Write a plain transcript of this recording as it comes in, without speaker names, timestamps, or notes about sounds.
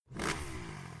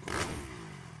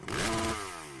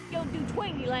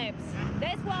20 laps.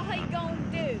 That's what he gonna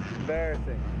do.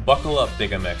 Embarrassing. Buckle up,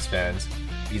 Big MX fans,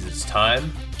 because it's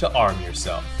time to arm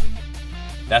yourself.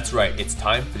 That's right, it's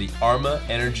time for the ARMA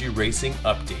Energy Racing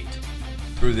Update.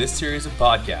 Through this series of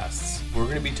podcasts, we're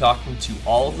going to be talking to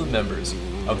all of the members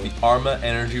of the ARMA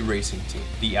Energy Racing team.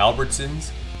 The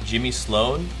Albertsons, Jimmy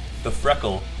Sloan, the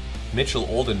Freckle, Mitchell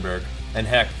Oldenburg, and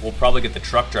heck, we'll probably get the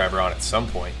truck driver on at some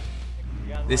point.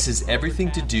 This is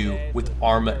everything to do with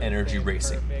ARMA Energy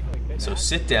Racing. So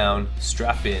sit down,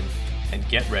 strap in, and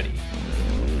get ready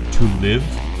to live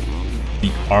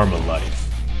the ARMA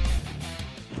life.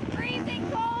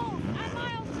 Freezing cold! A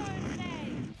milestone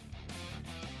today!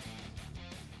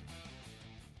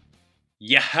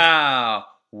 Yeah!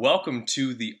 Welcome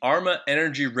to the ARMA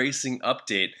Energy Racing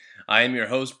Update. I am your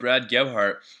host, Brad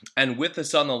Gebhart, and with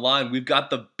us on the line, we've got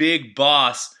the big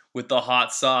boss with the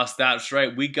hot sauce. That's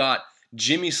right, we got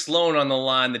Jimmy Sloan on the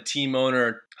line, the team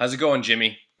owner. How's it going,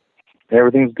 Jimmy?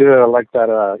 Everything's good. I like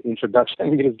that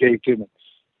introduction you just gave to me.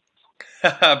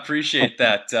 Appreciate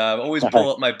that. Always pull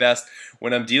up my best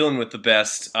when I'm dealing with the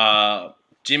best.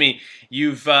 Jimmy,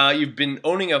 you've been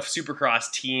owning a Supercross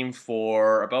team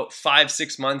for about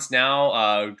 5-6 months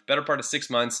now, better part of 6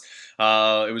 months.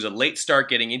 It was a late start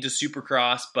getting into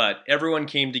Supercross, but everyone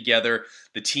came together.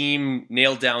 The team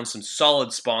nailed down some solid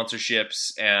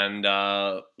sponsorships, and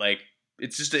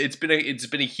it's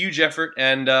been a huge effort,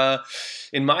 and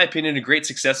in my opinion, a great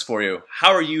success for you.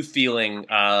 How are you feeling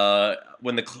as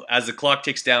the clock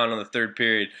ticks down on the third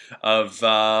period of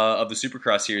the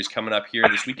Supercross series coming up here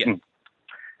this weekend?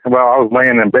 Well, I was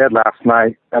laying in bed last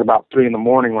night at about 3 a.m.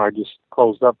 when I just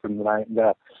closed up for the night, and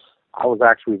I was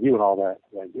actually reviewing all that.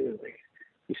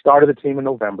 We started the team in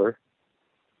November,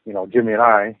 Jimmy and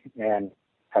I, and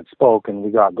had spoke, and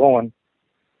we got going,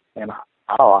 and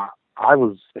I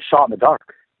was a shot in the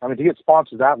dark. I mean, to get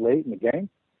sponsors that late in the game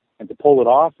and to pull it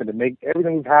off and to make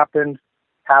everything that's happened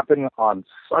happen on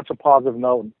such a positive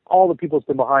note, and all the people that's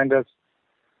been behind us,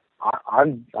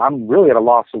 I'm really at a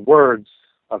loss of words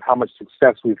of how much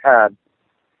success we've had.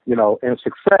 And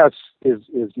success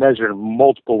is measured in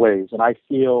multiple ways, and I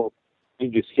feel you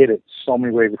just hit it so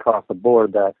many ways across the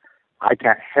board that I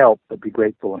can't help but be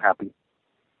grateful and happy.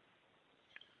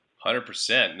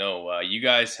 100%. No, you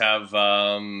guys have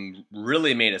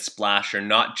really made a splasher,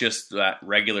 not just that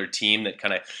regular team that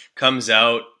kind of comes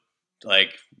out,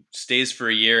 stays for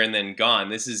a year and then gone.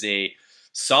 This is a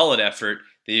solid effort.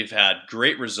 They've had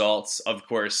great results. Of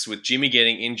course, with Jimmy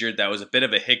getting injured, that was a bit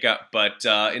of a hiccup, but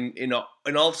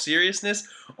in all seriousness,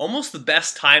 almost the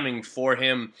best timing for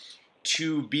him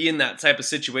to be in that type of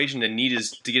situation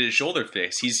to get his shoulder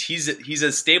fixed. He's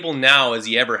as stable now as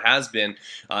he ever has been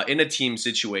in a team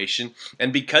situation,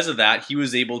 and because of that, he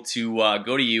was able to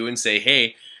go to you and say,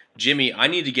 "Hey, Jimmy, I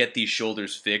need to get these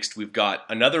shoulders fixed. We've got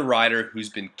another rider who's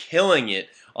been killing it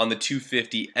on the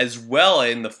 250 as well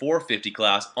in the 450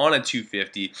 class on a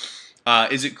 250.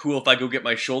 Is it cool if I go get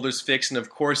my shoulders fixed?" And of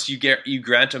course, you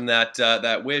grant him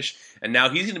that wish. And now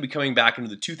he's going to be coming back into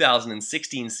the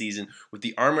 2016 season with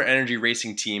the ARMA Energy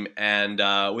Racing team and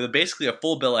with basically a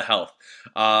full bill of health.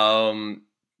 How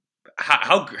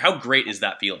great is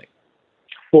that feeling?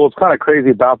 Well, what's kind of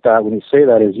crazy about that when you say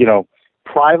that is,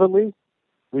 privately,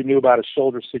 we knew about his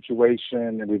shoulder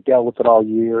situation and we've dealt with it all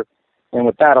year. And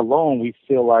with that alone, we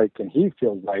feel like, and he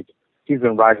feels like, he's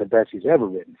been riding the best he's ever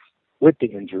ridden with the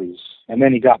injuries. And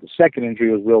then he got the second injury,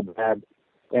 it was real bad.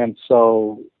 And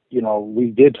so, we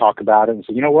did talk about it and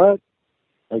said, you know what?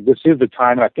 This is the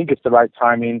time, and I think it's the right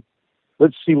timing.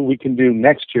 Let's see what we can do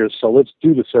next year. So let's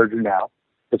do the surgery now.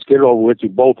 Let's get it over with, to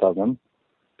both of them,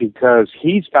 because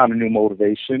he's found a new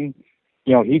motivation.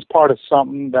 He's part of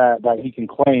something that he can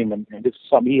claim, and this is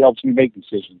something he helps me make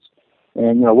decisions.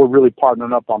 And, we're really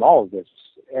partnering up on all of this.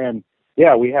 And,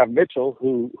 yeah, we have Mitchell,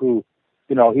 who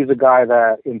he's a guy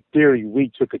that, in theory,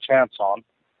 we took a chance on.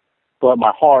 But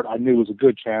my heart, I knew it was a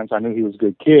good chance. I knew he was a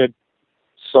good kid.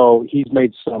 So he's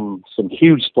made some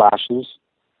huge splashes.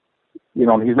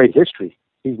 And he's made history.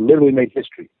 He's literally made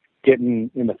history,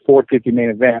 getting in the 450 main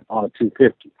event on a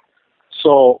 250.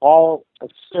 So all I've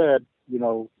said,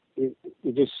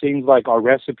 it just seems like our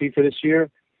recipe for this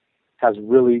year has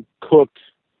really cooked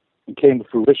and came to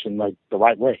fruition the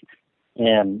right way.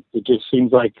 And it just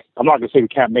seems like, I'm not going to say we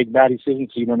can't make bad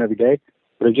decisions, you every day,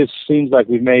 but it just seems like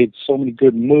we've made so many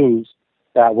good moves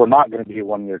that we're not going to be a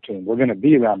one-year team. We're going to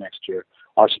be around next year.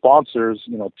 Our sponsors,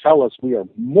 tell us we are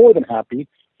more than happy.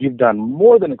 You've done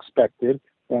more than expected,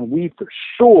 and we for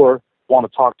sure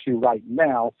want to talk to you right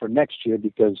now for next year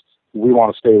because we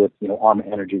want to stay with, ARMA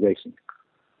Energy Racing.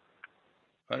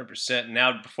 100%.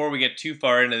 Now, before we get too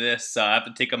far into this, I have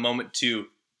to take a moment to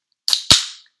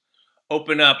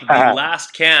open up the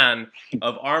last can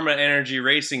of Arma Energy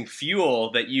Racing fuel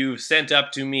that you sent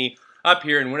up to me up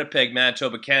here in Winnipeg,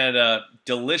 Manitoba, Canada.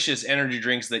 Delicious energy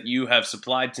drinks that you have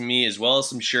supplied to me, as well as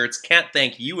some shirts. Can't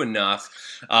thank you enough.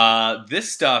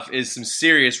 This stuff is some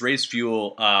serious race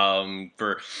fuel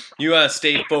for you.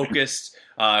 Stay focused,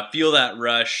 feel that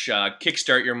rush,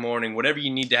 kickstart your morning, whatever you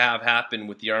need to have happen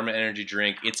with the Arma Energy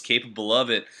drink. It's capable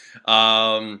of it.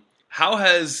 How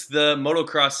has the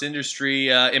motocross industry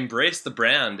embraced the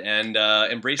brand and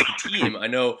embraced the team? I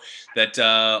know that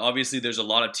obviously there's a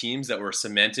lot of teams that were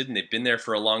cemented and they've been there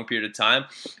for a long period of time.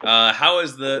 How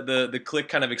has the clique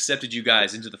kind of accepted you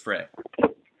guys into the fray?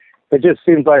 It just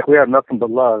seems like we have nothing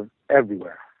but love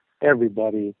everywhere.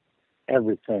 Everybody,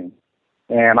 everything.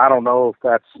 And I don't know if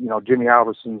that's, Jimmy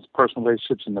Alverson's personal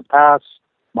relationships in the past,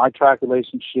 my track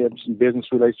relationships and business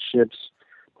relationships.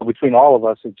 But between all of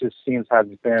us, it just seems has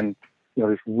been,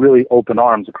 there's really open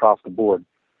arms across the board.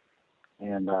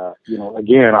 And,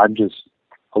 again, I'm just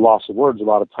a loss of words a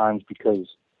lot of times because,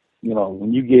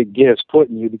 when you get gifts put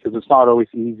in you, because it's not always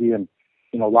easy and,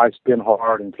 life's been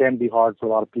hard and can be hard for a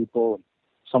lot of people. And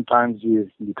sometimes you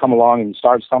come along and you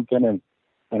start something and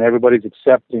everybody's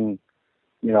accepting,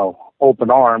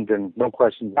 open armed and no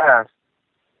questions asked.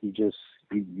 You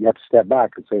have to step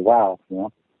back and say, wow,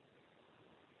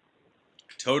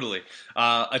 Totally.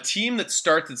 A team that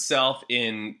starts itself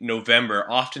in November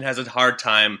often has a hard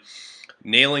time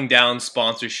nailing down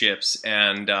sponsorships,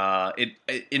 and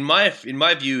in my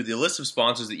view, the list of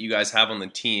sponsors that you guys have on the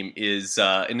team is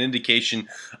an indication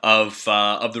of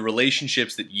the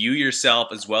relationships that you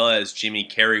yourself as well as Jimmy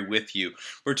carry with you.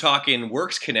 We're talking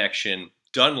Works Connection,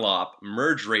 Dunlop,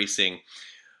 Merge Racing,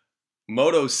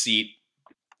 Moto Seat,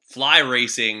 Fly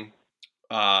Racing,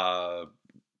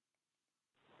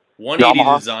 180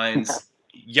 Yamaha. Designs,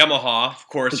 Yamaha, of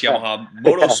course, Yamaha,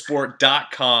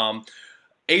 Motorsport.com,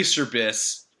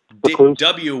 Acerbis,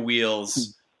 W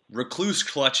Wheels, Recluse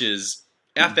Clutches,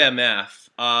 FMF.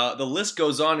 The list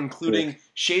goes on, including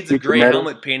Shades of Grey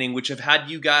helmet painting, which have had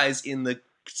you guys in the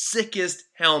sickest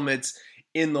helmets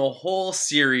in the whole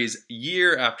series,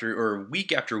 year after or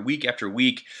week after week after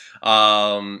week.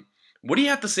 What do you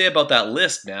have to say about that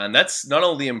list, man? That's not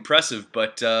only impressive,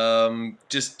 but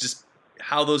just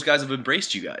how those guys have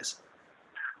embraced you guys.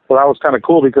 Well, that was kind of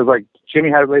cool because, Jimmy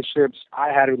had relationships, I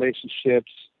had relationships,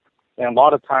 and a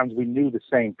lot of times we knew the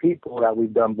same people that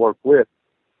we've done work with.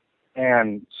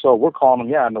 And so we're calling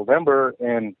them, in November,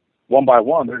 and one by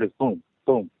one, they're just boom,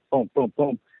 boom, boom, boom,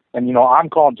 boom. And, I'm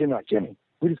calling Jimmy, Jimmy,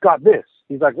 we just got this.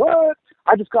 He's like, what?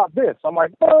 I just got this. I'm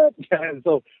like, what? And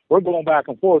so we're going back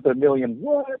and forth a million,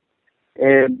 what?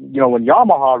 And, when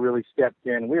Yamaha really stepped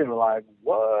in, we were like,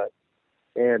 what?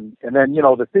 And then,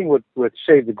 the thing with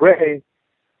Shades of Grey,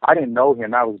 I didn't know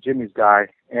him. That was Jimmy's guy.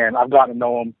 And I've gotten to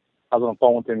know him. I was on the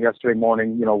phone with him yesterday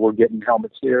morning. We're getting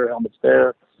helmets here, helmets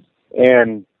there.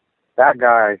 And that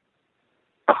guy,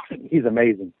 he's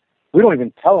amazing. We don't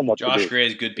even tell him what to do. Josh Gray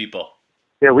is good people.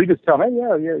 Yeah, we just tell him, hey,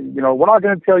 we're not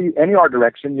going to tell you any art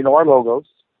direction, our logos.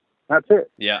 That's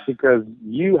it. Yeah. Because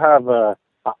you have an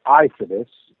eye for this.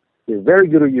 You're very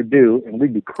good at what you do, and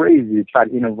we'd be crazy to try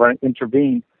to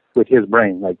intervene with his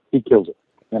brain. He kills it.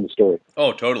 End of story.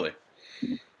 Oh, totally.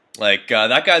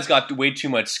 That guy's got way too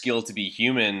much skill to be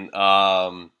human.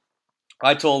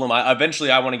 I told him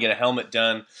eventually I want to get a helmet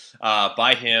done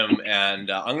by him, and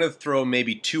I'm going to throw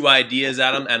maybe 2 ideas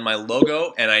at him and my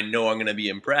logo, and I know I'm going to be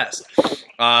impressed.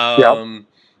 Yep.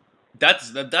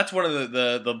 That's one of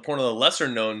the lesser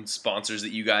known sponsors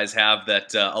that you guys have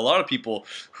that a lot of people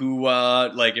who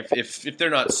if they're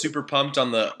not super pumped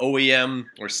on the OEM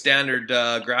or standard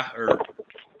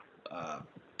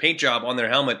paint job on their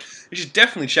helmet, you should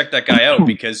definitely check that guy out,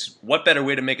 because what better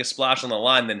way to make a splash on the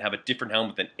line than have a different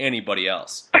helmet than anybody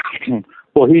else?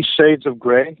 Well, he's Shades of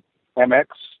Grey MX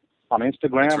on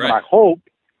Instagram, That's right. And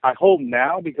I hope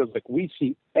now, because we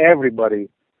see everybody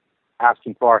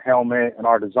asking for our helmet and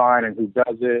our design and who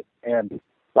does it, and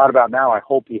right about now, I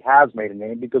hope he has made a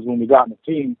name, because when we got in the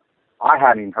team, I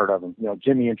hadn't even heard of him.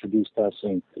 Jimmy introduced us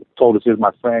and told us he's my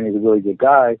friend, he's a really good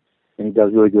guy, and he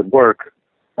does really good work.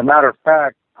 As a matter of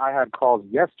fact, I had calls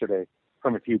yesterday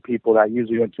from a few people that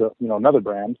usually went to another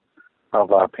brand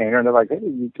of painter, and they're like, hey,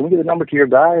 can we get a number to your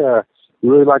guy? We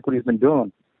really like what he's been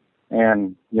doing.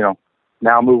 And,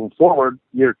 now moving forward,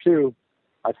 year 2,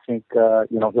 I think,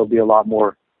 he'll be a lot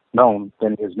more known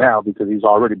than he is now, because he's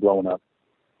already blowing up.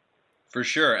 For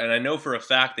sure, and I know for a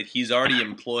fact that he's already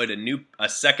employed a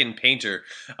second painter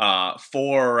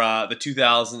for the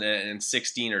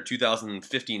 2016 or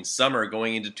 2015 summer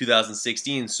going into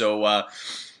 2016. So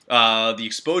the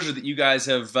exposure that you guys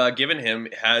have given him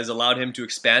has allowed him to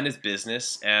expand his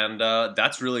business, and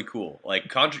that's really cool.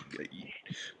 Like,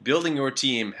 building your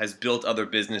team has built other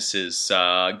businesses.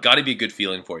 Got to be a good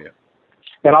feeling for you.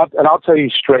 And I'll tell you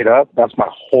straight up, that's my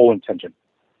whole intention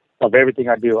of everything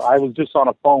I do. I was just on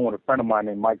a phone with a friend of mine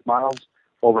named Mike Miles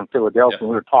over in Philadelphia, and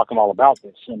we were talking all about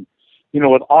this. And,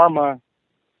 with ARMA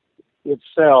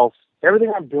itself,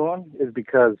 everything I'm doing is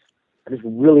because I just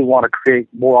really want to create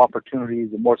more opportunities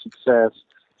and more success.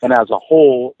 And as a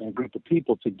whole and group of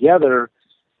people together,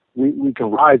 we can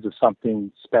rise to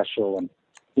something special and,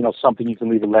 something you can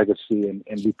leave a legacy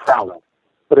and be proud of.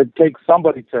 But it takes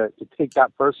somebody to take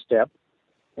that first step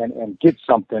and get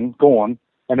something going.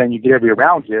 And then you get everybody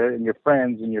around you and your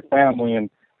friends and your family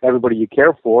and everybody you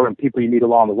care for and people you meet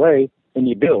along the way, and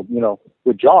you build.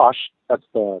 With Josh, that's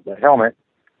the helmet,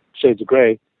 Shades of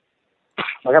Gray.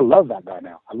 Like, I love that guy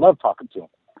now. I love talking to him.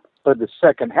 But the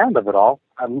second hand of it all,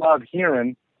 I love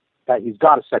hearing that he's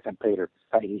got a second pater,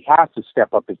 that he has to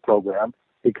step up his program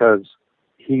because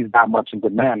he's that much in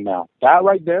demand now. That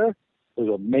right there is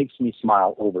what makes me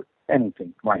smile over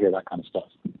anything when I hear that kind of stuff.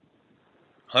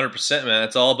 100%, man.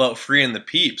 It's all about freeing the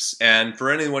peeps. And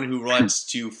for anyone who wants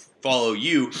to follow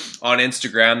you on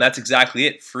Instagram, that's exactly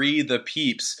it. Free the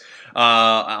peeps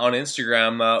on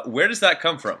Instagram. Where does that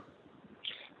come from?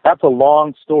 That's a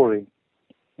long story,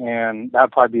 and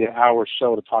that'd probably be an hour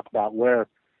show to talk about where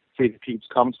Free the Peeps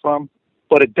comes from.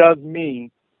 But it does mean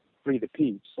Free the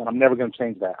Peeps, and I'm never going to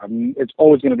change that. It's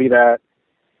always going to be that,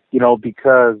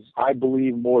 because I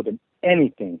believe more than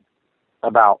anything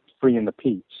about freeing the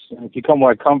peeps. And if you come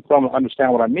where I come from and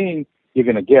understand what I mean, you're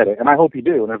going to get it. And I hope you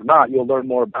do. And if not, you'll learn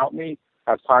more about me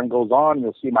as time goes on.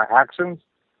 You'll see my actions,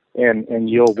 and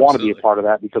you'll want to be a part of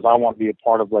that because I want to be a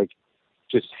part of,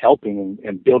 just helping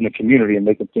and building a community and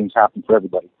making things happen for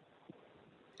everybody.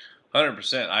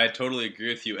 100%. I totally agree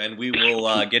with you, and we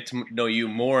will get to know you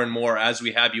more and more as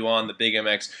we have you on the Big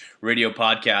MX Radio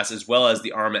podcast, as well as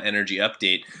the ARMA Energy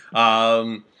Update.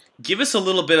 Give us a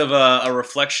little bit of a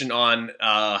reflection on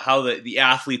how the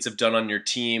athletes have done on your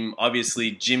team.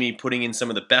 Obviously, Jimmy putting in some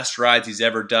of the best rides he's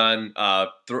ever done,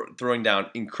 throwing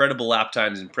down incredible lap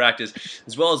times in practice,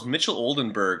 as well as Mitchell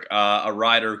Oldenburg, a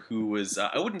rider who was,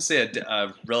 I wouldn't say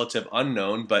a relative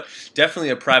unknown, but definitely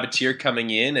a privateer coming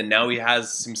in, and now he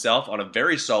has himself on a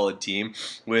very solid team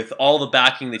with all the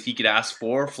backing that he could ask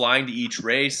for, flying to each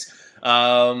race.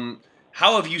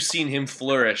 How have you seen him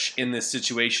flourish in this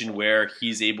situation where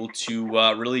he's able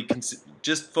to really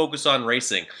just focus on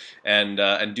racing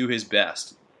and do his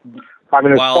best,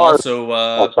 while also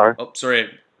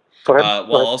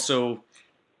also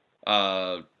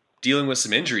dealing with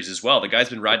some injuries as well? The guy's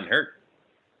been riding hurt.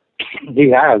 He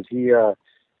has. Real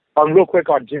quick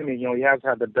on Jimmy, he has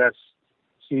had the best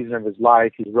season of his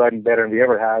life. He's riding better than he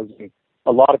ever has. And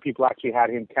a lot of people actually had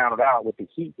him counted out with the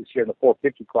heat this year in the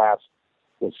 450 class.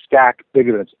 Was stacked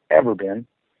bigger than it's ever been,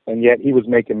 and yet he was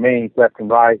making mains left and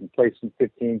right and placing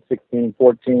 15, 16,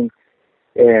 14,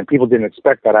 and people didn't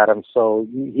expect that out of him, so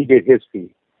he did his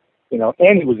feat,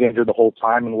 and he was injured the whole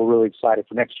time, and we're really excited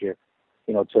for next year,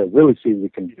 to really see what he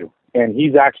can do. And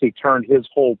he's actually turned his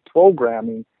whole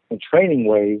programming and training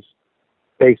ways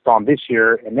based on this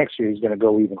year, and next year he's going to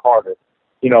go even harder.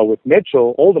 With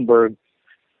Mitchell Oldenburg,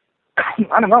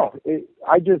 I don't know,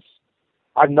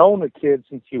 I've known the kid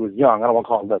since he was young. I don't want to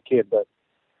call him that kid, but,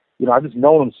 I've just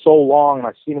known him so long, and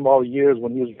I've seen him all the years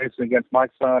when he was racing against my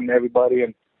son and everybody,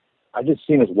 and I just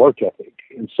seen his work ethic.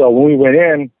 And so when we went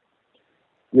in,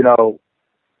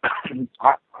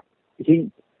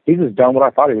 he's just done what I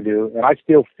thought he would do, and I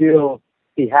still feel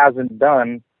he hasn't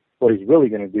done what he's really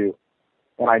going to do.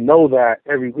 And I know that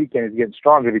every weekend he's getting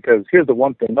stronger because here's the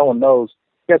one thing no one knows.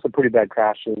 He had some pretty bad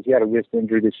crashes. He had a wrist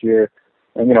injury this year.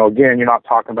 And, again, you're not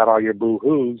talking about all your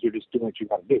boo-hoos. You're just doing what you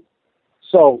got to do.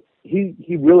 So he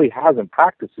really hasn't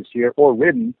practiced this year or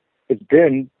ridden. It's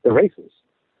been the races.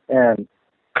 And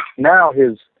now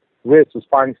his wrist is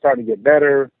finally starting to get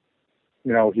better.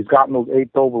 He's gotten those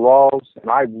 8th overalls.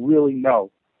 And I really know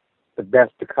the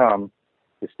best to come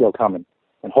is still coming.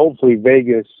 And hopefully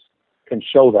Vegas can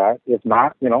show that. If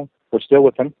not, we're still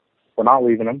with him. We're not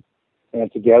leaving him.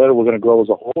 And together we're going to grow as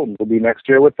a whole. And we'll be next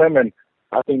year with him. And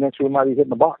I think next year we might be hitting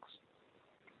the box.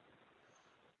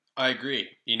 I agree.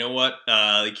 You know what?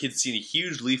 The kid's seen a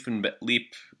huge leap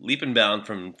and bound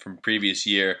from previous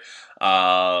year.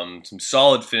 Some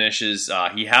solid finishes.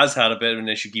 He has had a bit of an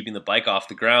issue keeping the bike off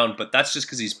the ground, but that's just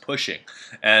because he's pushing.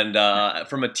 And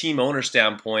from a team owner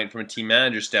standpoint, from a team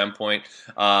manager standpoint,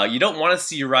 you don't want to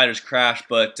see your riders crash,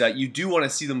 but you do want to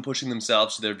see them pushing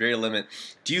themselves to their very limit.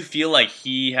 Do you feel like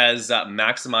he has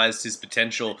maximized his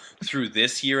potential through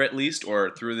this year at least, or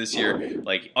through this year?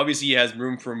 Like, obviously he has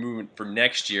room for movement for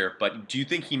next year, but do you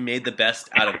think he made the best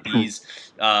out of these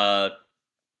 12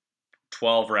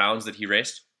 rounds that he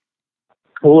raced?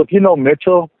 Well, if you know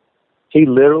Mitchell, he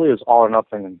literally is all or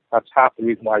nothing, and that's half the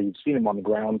reason why you've seen him on the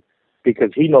ground,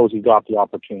 because he knows he got the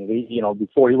opportunity. You know,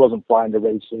 before he wasn't flying the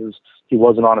races, he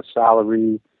wasn't on a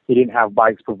salary, he didn't have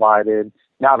bikes provided.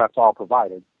 Now that's all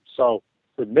provided. So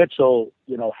with Mitchell,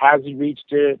 you know, has he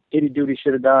reached it? Did he do what he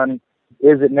should have done?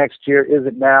 Is it next year? Is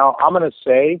it now? I'm going to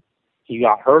say he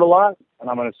got hurt a lot, and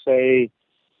I'm going to say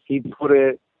he put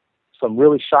it some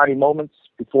really shiny moments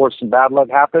before some bad luck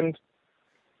happened,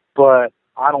 but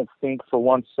I don't think for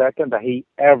 1 second that he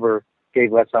ever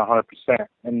gave less than 100%.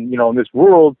 And, you know, in this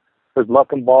world, there's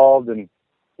luck involved, and,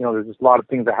 you know, there's just a lot of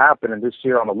things that happen. And this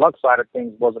year on the luck side of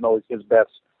things wasn't always his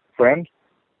best friend.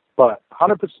 But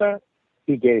 100%,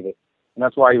 he gave it. And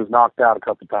that's why he was knocked out a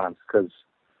couple times, because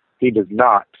he does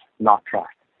not try.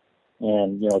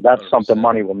 And, you know, that's 100%. Something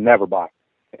money will never buy.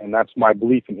 And that's my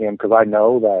belief in him, because I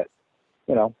know that,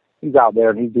 you know, he's out there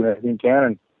and he's doing everything he can.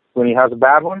 And when he has a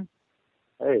bad one,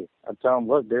 hey, I tell him,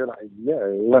 look, dude, yeah,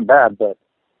 it went bad, but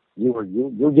you were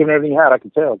giving everything you had. I can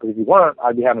tell, because if you weren't,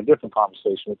 I'd be having a different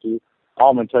conversation with you.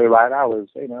 All I'm going to tell you right now is,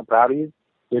 hey, man, I'm proud of you.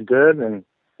 You're good, and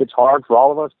it's hard for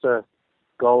all of us to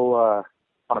go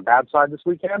on a bad side this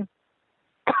weekend.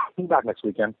 He's back next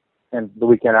weekend and the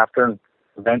weekend after, and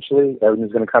eventually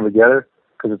everything's going to come together,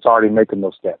 because it's already making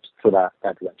those steps for that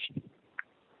direction.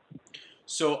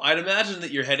 So I'd imagine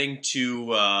that you're heading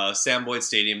to Sam Boyd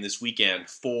Stadium this weekend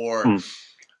for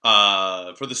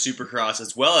the Supercross,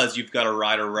 as well as you've got a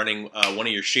rider running one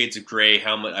of your shades of gray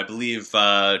helmet. I believe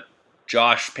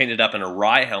Josh painted up in a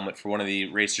rye helmet for one of the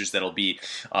racers that'll be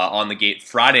on the gate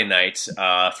Friday night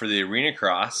for the Arena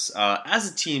Cross.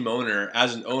 As a team owner,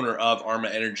 as an owner of Arma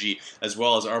Energy, as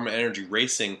well as Arma Energy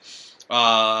Racing,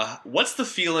 what's the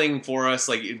feeling for us?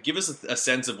 Like, give us a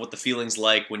sense of what the feeling's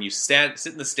like when you sit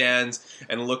in the stands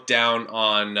and look down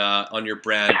on your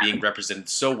brand being represented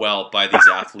so well by these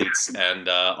athletes and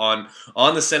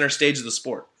on the center stage of the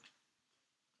sport.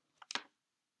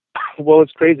 Well,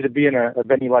 it's crazy to be in a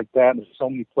venue like that. There's so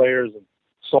many players and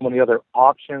so many other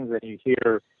options, and you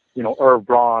hear, you know, Irv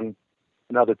Braun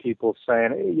and other people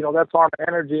saying, hey, you know, that's Arma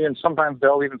Energy, and sometimes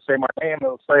they'll even say my name.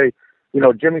 They'll say, you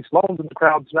know, Jimmy Sloan's in the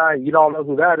crowd tonight. You don't know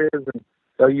who that is. And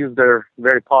they'll use their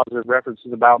very positive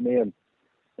references about me. And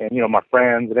you know, my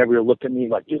friends and everyone look at me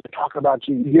like, dude, they're talking about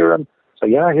you. You hear them? So,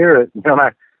 yeah, I hear it. You know,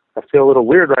 and I feel a little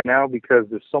weird right now, because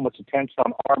there's so much attention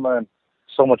on Arma and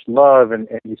so much love. And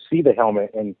you see the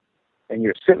helmet, and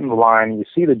you're sitting in the line, and you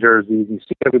see the jerseys, you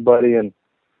see everybody, and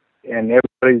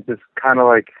everybody's just kind of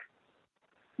like,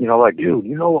 you know, like, dude,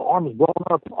 you know, Arma's blowing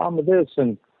up, Arma this.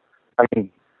 And I mean,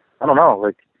 I don't know,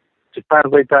 like, to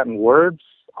translate that in words,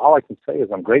 all I can say is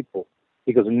I'm grateful,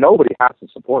 because nobody has to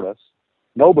support us.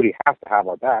 Nobody has to have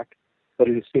our back, but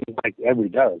it just seems like everybody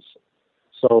does.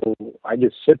 So I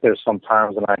just sit there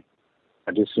sometimes, and I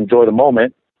just enjoy the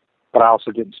moment, but I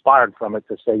also get inspired from it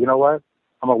to say, you know what,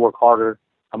 I'm going to work harder,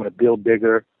 I'm going to build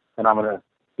bigger, and I'm going to,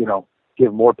 you know,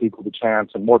 give more people the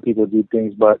chance and more people to do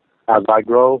things. But as I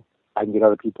grow, I can get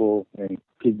other people and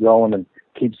keep growing and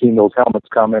keep seeing those helmets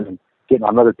coming and getting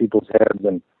on other people's heads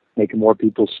and making more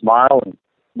people smile and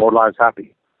more lives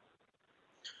happy.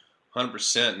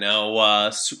 100%.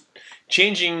 Now,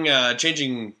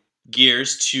 changing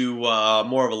gears to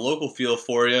more of a local feel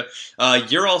for you.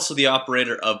 You're also the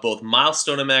operator of both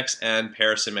Milestone MX and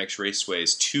Paris MX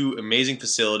Raceways, two amazing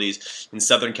facilities in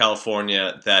Southern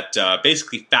California that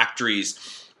basically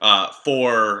factories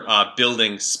for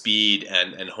building speed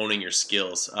and honing your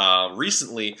skills.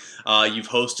 Recently, you've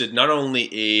hosted not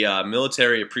only a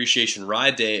military appreciation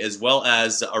ride day, as well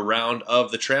as a round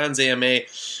of the Trans AMA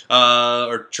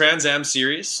or Trans Am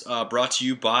series brought to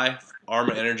you by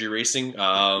Arma Energy Racing.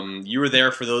 You were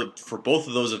there for both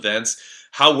of those events.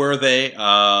 How were they?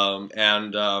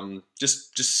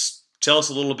 Just tell us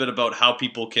a little bit about how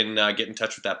people can get in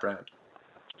touch with that brand.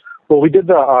 Well, we did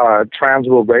the Trans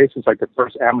World Race. It's like the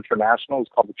first amateur national. It's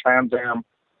called the Trans Am,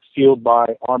 fueled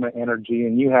by Arma Energy.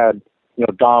 And you had, you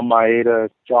know, Dom Maeda,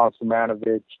 John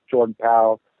Simonovich, Jordan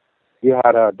Powell. You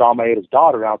had Dom Maeda's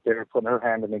daughter out there putting her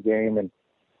hand in the game. And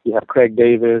you had Craig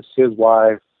Davis, his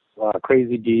wife,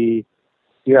 Crazy D,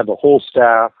 You have the whole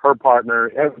staff, her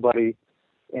partner, everybody,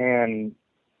 and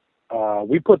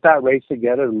we put that race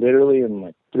together literally in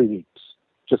like 3 weeks,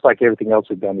 just like everything else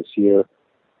we've done this year.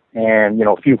 And, you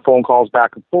know, a few phone calls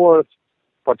back and forth,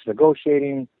 a bunch of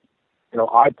negotiating. You know,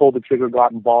 I pulled the trigger,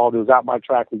 got involved. It was at my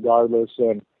track regardless,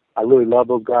 and I really love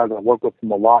those guys. I worked with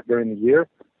them a lot during the year.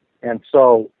 And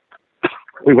so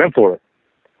we went for it.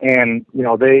 And, you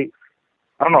know, I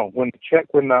don't know, when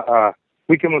the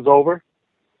weekend was over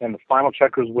and the final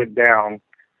checkers went down,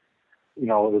 you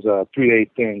know, it was a 3-day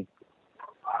thing.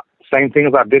 Same thing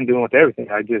as I've been doing with everything.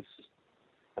 I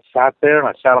sat there and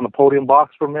I sat on the podium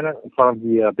box for a minute in front of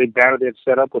the big banner they had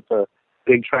set up with the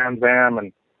big Trans Am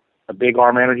and a big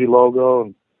Arma Energy logo.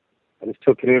 And I just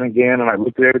took it in again and I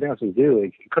looked at everything. I said, dude,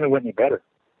 it couldn't have went any better.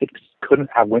 It just couldn't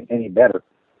have went any better.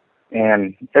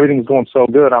 And everything's going so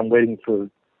good. I'm waiting for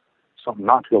something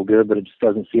not to go good, but it just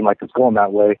doesn't seem like it's going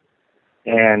that way.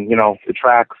 And, you know, the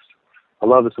tracks, I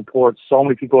love the support. So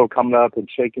many people are coming up and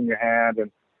shaking your hand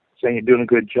and saying you're doing a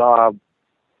good job.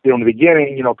 You know, in the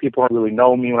beginning, you know, people don't really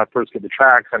know me when I first get the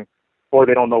tracks, or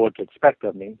they don't know what to expect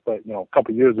of me. But, you know, a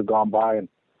couple of years have gone by, and,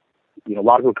 you know, a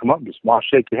lot of people come up and just want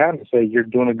to shake your hand and say, you're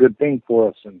doing a good thing for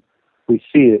us, and we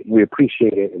see it, and we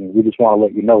appreciate it, and we just want to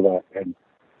let you know that. And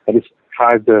I just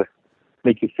tried to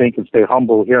make you think and stay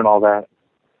humble hearing all that,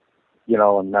 you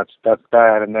know, and that's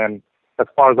that. And then as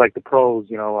far as, like, the pros,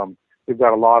 you know, we've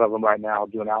got a lot of them right now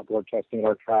doing outdoor testing at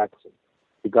our tracks.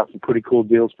 We've got some pretty cool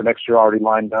deals for next year already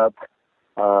lined up.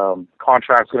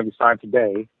 Contract's going to be signed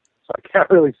today, so I can't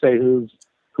really say who's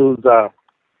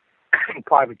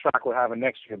private track we're having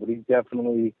next year, but he's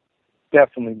definitely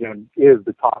is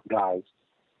the top guys,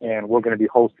 and we're going to be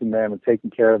hosting them and taking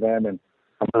care of them, and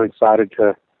I'm really excited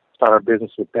to start our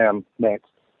business with them next.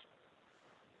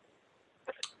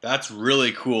 That's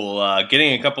really cool.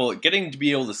 Getting to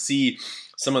be able to see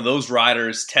some of those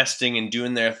riders testing and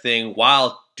doing their thing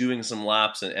while doing some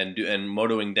laps and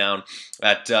motoing down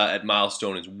at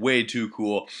Milestone is way too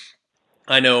cool.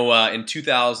 I know in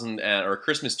 2000 or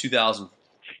Christmas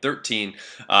 2013, or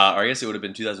I guess it would have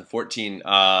been 2014.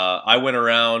 I went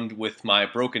around with my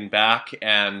broken back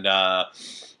and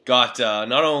got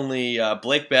not only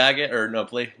Blake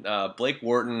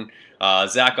Wharton,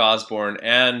 Zach Osborne,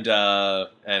 and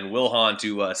Will Hahn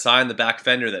to sign the back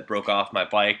fender that broke off my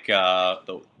bike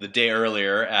the day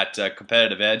earlier at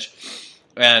Competitive Edge.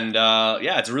 And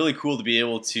yeah, it's really cool to be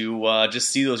able to just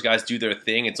see those guys do their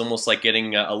thing. It's almost like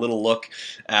getting a little look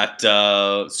at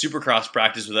Supercross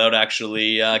practice without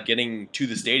actually getting to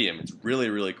the stadium. It's really,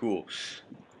 really cool.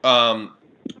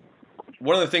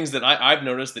 One of the things that I've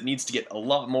noticed that needs to get a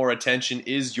lot more attention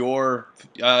is your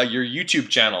YouTube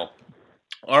channel.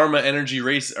 Arma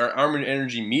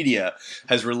Energy Media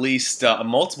has released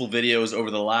multiple videos over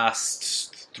the last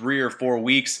 3 or 4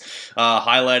 weeks,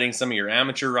 highlighting some of your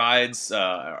amateur rides,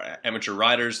 amateur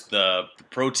riders, the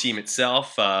pro team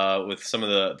itself, with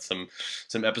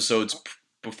some episodes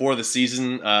before the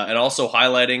season, and also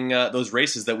highlighting those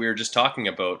races that we were just talking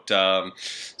about.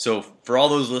 So for all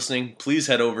those listening, please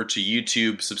head over to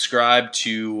YouTube, subscribe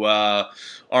to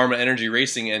Arma Energy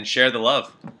Racing, and share the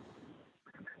love.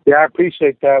 Yeah, I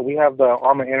appreciate that. We have the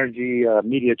Arma Energy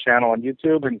Media channel on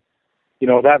YouTube, and, you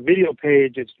know, that video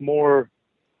page, it's more,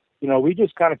 you know, we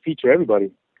just kind of feature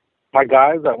everybody. My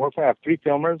guys that work for, I have 3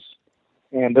 filmers,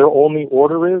 and their only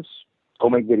order is go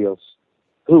make videos.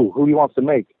 Who he wants to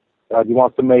make? He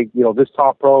wants to make, you know, this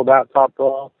top pro, that top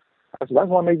pro. I said, I just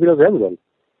want to make videos of everybody.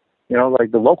 You know,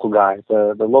 like the local guys,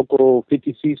 the local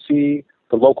 50cc,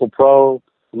 the local pro,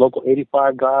 the local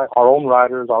 85 guy, our own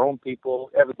riders, our own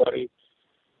people, everybody.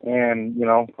 And, you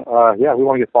know, yeah, we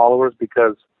want to get followers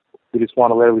because we just want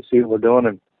to let everybody see what we're doing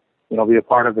and, you know, be a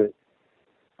part of it.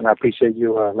 And I appreciate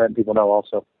you letting people know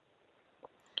also.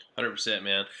 100%,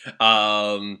 man.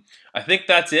 I think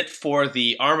that's it for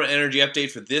the Arma Energy update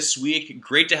for this week.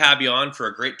 Great to have you on for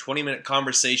a great 20-minute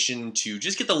conversation to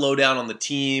just get the lowdown on the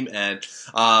team. And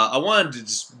I wanted to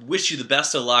just wish you the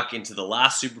best of luck into the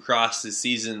last Supercross this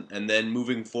season and then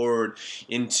moving forward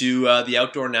into the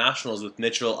Outdoor Nationals with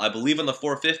Mitchell, I believe on the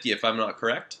 450, if I'm not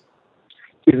correct.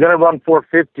 He's going to run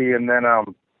 450, and then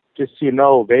just so you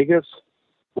know, Vegas,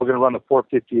 we're going to run the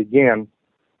 450 again.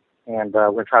 And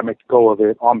we're going to try to make a go of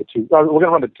it on the two. We're going to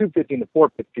run the 250 and the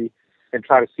 450 and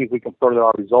try to see if we can further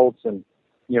our results. And,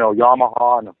 you know,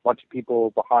 Yamaha and a bunch of people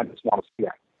behind us want to see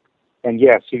that. And,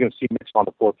 yes, you're going to see Mitch on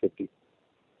the 450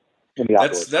 in the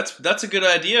outdoors. That's a good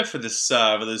idea for this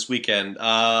weekend.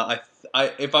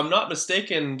 If I'm not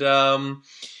mistaken,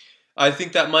 I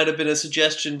think that might have been a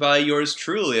suggestion by yours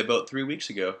truly about 3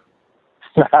 weeks ago.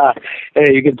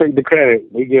 Hey, you can take the credit.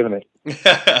 We giving it.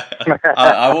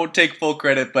 I won't take full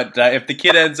credit, but if the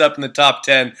kid ends up in the top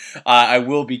 10, I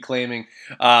will be claiming.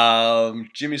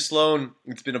 Jimmy Sloan,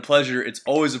 it's been a pleasure. It's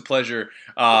always a pleasure.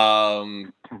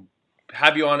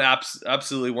 Have you on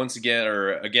absolutely once again,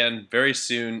 or again, very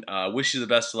soon. Wish you the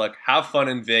best of luck. Have fun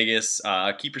in Vegas.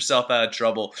 Keep yourself out of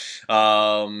trouble.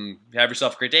 Have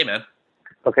yourself a great day, man.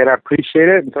 Okay, I appreciate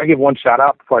it. Can I give one shout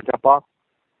out before I jump off?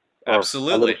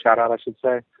 Absolutely. A little shout out, I should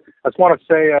say. I just want to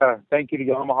say thank you to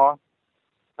Yamaha,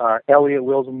 Elliott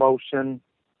Wheels of Motion,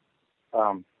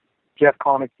 Jeff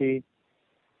Conakey,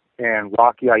 and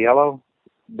Rocky Aiello.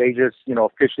 They just,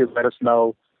 officially let us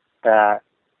know that,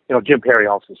 Jim Perry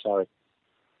also, sorry,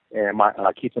 and my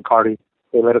Keith McCarty.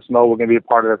 They let us know we're going to be a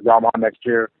part of Yamaha next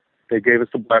year. They gave us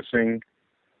the blessing,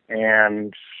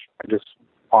 and I just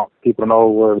want people to know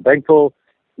we're thankful.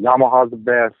 Yamaha's the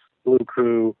best. Blue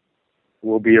Crew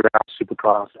will be around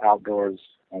Supercross outdoors,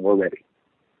 and we're ready.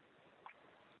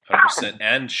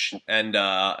 100%. And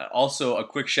also a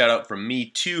quick shout out from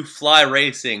me to Fly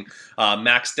Racing.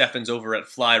 Max Steffens over at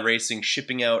Fly Racing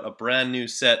shipping out a brand new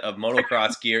set of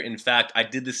motocross gear. In fact, I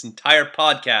did this entire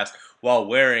podcast while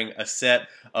wearing a set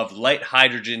of light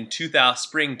hydrogen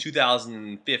spring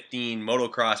 2015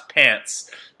 motocross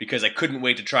pants because I couldn't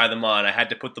wait to try them on. I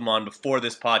had to put them on before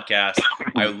this podcast.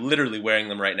 I'm literally wearing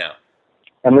them right now.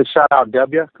 And let's shout out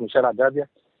W. Can we shout out W?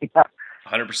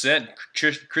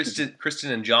 100%.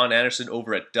 Kristen and John Anderson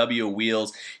over at W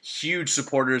Wheels, huge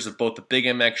supporters of both the Big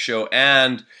MX show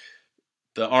and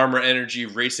the Armor Energy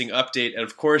Racing Update, and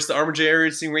of course the Armor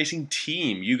Racing Racing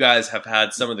team. You guys have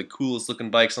had some of the coolest looking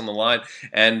bikes on the line,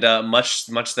 and much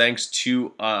thanks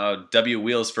to W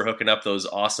Wheels for hooking up those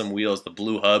awesome wheels, the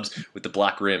blue hubs with the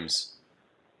black rims.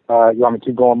 You want me to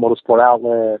keep going? Motorsport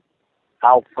Outlet,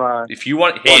 Out Front. If you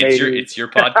want, hey, it's your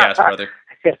podcast, brother.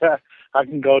 I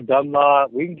can go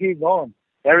Dunlop. We can keep going.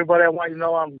 Everybody, I want you to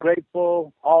know I'm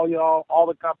grateful. All y'all, all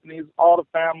the companies, all the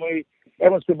family,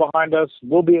 everyone's been behind us.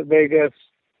 We'll be at Vegas.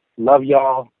 Love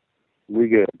y'all. We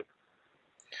good.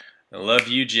 I love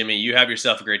you, Jimmy. You have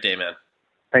yourself a great day, man.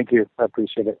 Thank you. I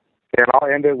appreciate it. And I'll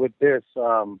end it with this.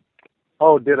 Did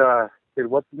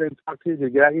what's his name talk to you? Did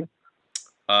he get at you?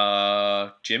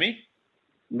 Jimmy?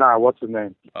 Nah, what's his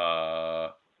name?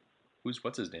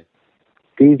 What's his name?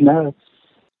 These nuts.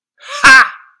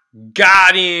 Ha!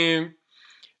 Got him!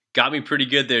 Got me pretty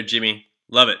good there, Jimmy.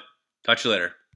 Love it. Talk to you later.